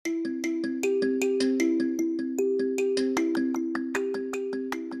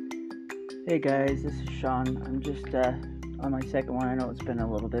Hey guys, this is Sean. I'm just on my second one. I know it's been a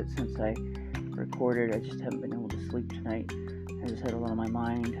little bit since I recorded. I just haven't been able to sleep tonight. I just had a lot on my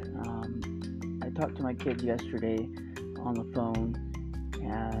mind. I talked to my kids yesterday on the phone,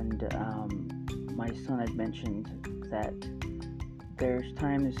 and my son had mentioned that there's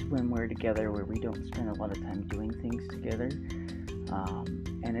times when we're together where we don't spend a lot of time doing things together,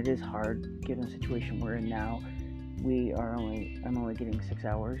 and it is hard given the situation we're in now. I'm only getting 6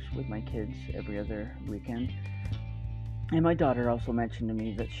 hours with my kids every other weekend. And my daughter also mentioned to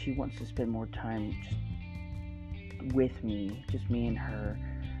me that she wants to spend more time just with me, just me and her.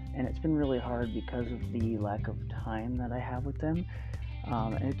 And it's been really hard because of the lack of time that I have with them.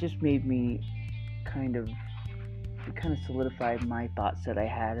 And it just made me kind of solidified my thoughts that I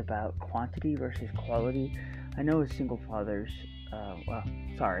had about quantity versus quality. I know as single fathers,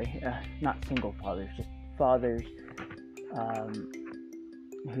 not single fathers, just fathers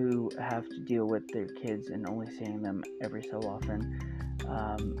who have to deal with their kids and only seeing them every so often,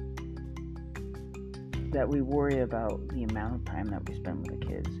 that we worry about the amount of time that we spend with the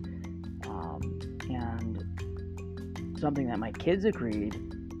kids. And something that my kids agreed,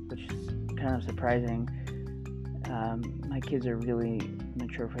 which is kind of surprising, my kids are really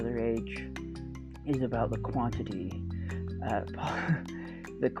mature for their age, is about the quantity.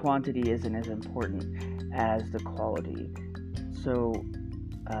 The quantity isn't as important as the quality. So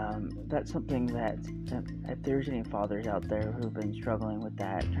that's something that if there's any fathers out there who've been struggling with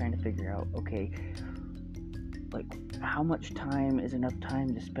that, trying to figure out, okay, like how much time is enough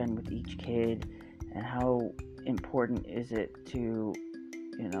time to spend with each kid, and how important is it to,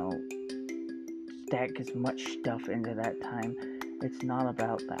 stack as much stuff into that time. It's not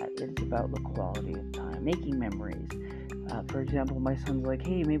about that. It's about the quality of time, making memories. For example, my son's like,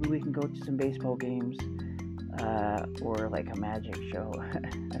 hey, maybe we can go to some baseball games, or like a magic show.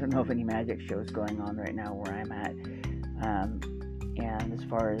 I don't know if any magic shows going on right now where I'm at. And as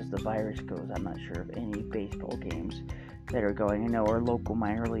far as the virus goes, I'm not sure of any baseball games that are going. I know our local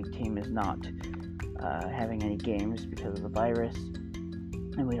minor league team is not having any games because of the virus,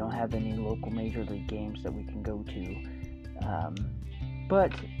 and we don't have any local major league games that we can go to.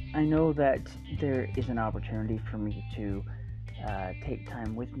 But I know that there is an opportunity for me to take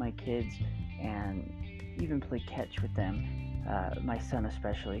time with my kids and even play catch with them. My son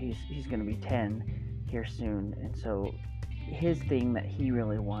especially, he's going to be 10 here soon, and so his thing that he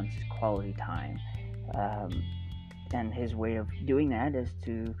really wants is quality time. And his way of doing that is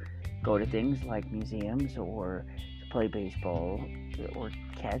to go to things like museums or to play baseball or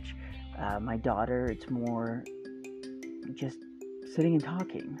catch. My daughter, it's more just sitting and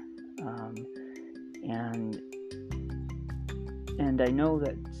talking. And I know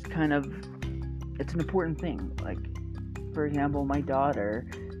that it's an important thing. Like, for example, my daughter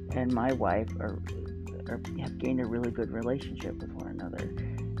and my wife have gained a really good relationship with one another,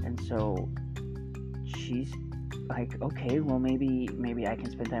 and so she's like, okay, well, maybe I can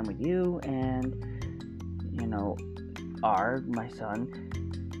spend time with you, and my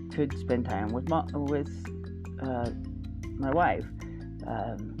son could spend time with my wife,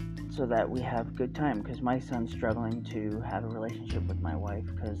 so that we have a good time, because my son's struggling to have a relationship with my wife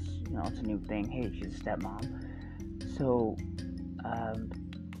because it's a new thing. Hey, she's a stepmom. So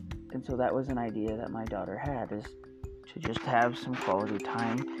and so that was an idea that my daughter had, is to just have some quality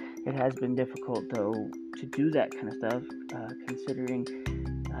time. It has been difficult though to do that kind of stuff, considering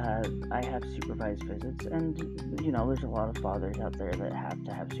I have supervised visits, and there's a lot of fathers out there that have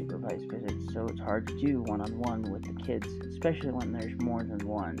to have supervised visits, so it's hard to do one-on-one with the kids, especially when there's more than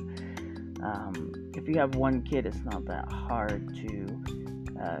one. If you have one kid, it's not that hard to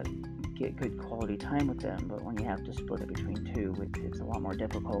get good quality time with them, but when you have to split it between two, it's a lot more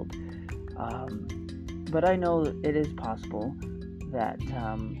difficult. But I know it is possible that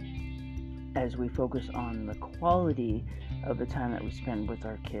as we focus on the quality of the time that we spend with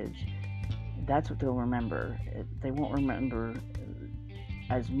our kids, that's what they'll remember. They won't remember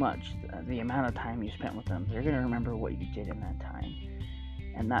as much the amount of time you spent with them. They're going to remember what you did in that time.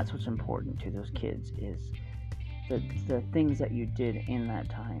 And that's what's important to those kids, is the things that you did in that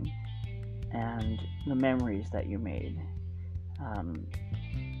time and the memories that you made.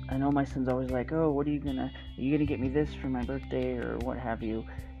 I know my son's always like, oh, are you gonna get me this for my birthday or what have you?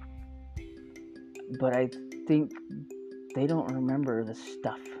 But I think they don't remember the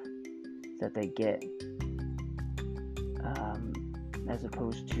stuff that they get, as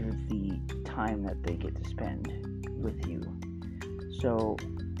opposed to the time that they get to spend with you. So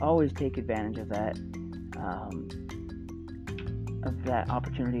always take advantage of that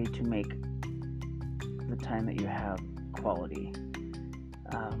opportunity to make the time that you have quality.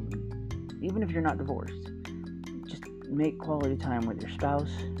 even if you're not divorced, just make quality time with your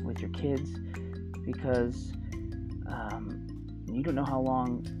spouse, with your kids, because you don't know how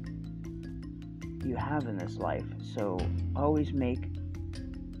long you have in this life. So always make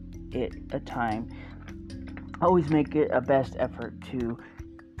it a best effort to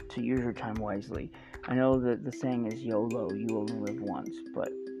use your time wisely. I know that the saying is YOLO, you only live once, but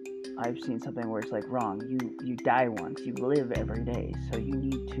I've seen something where it's like wrong. You die once, you live every day, so you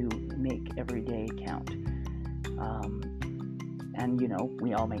need to make every day count. And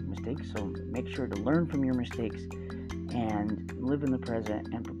we all make mistakes, so make sure to learn from your mistakes and live in the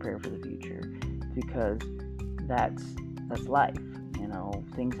present and prepare for the future, because that's life.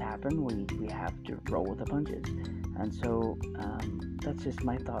 Things happen. We have to roll with the punches, and so that's just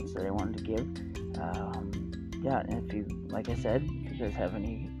my thoughts that I wanted to give. And if you, like I said, if you guys have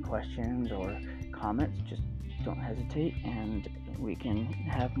any questions or comments, just don't hesitate, and we can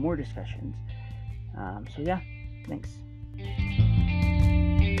have more discussions. Thanks.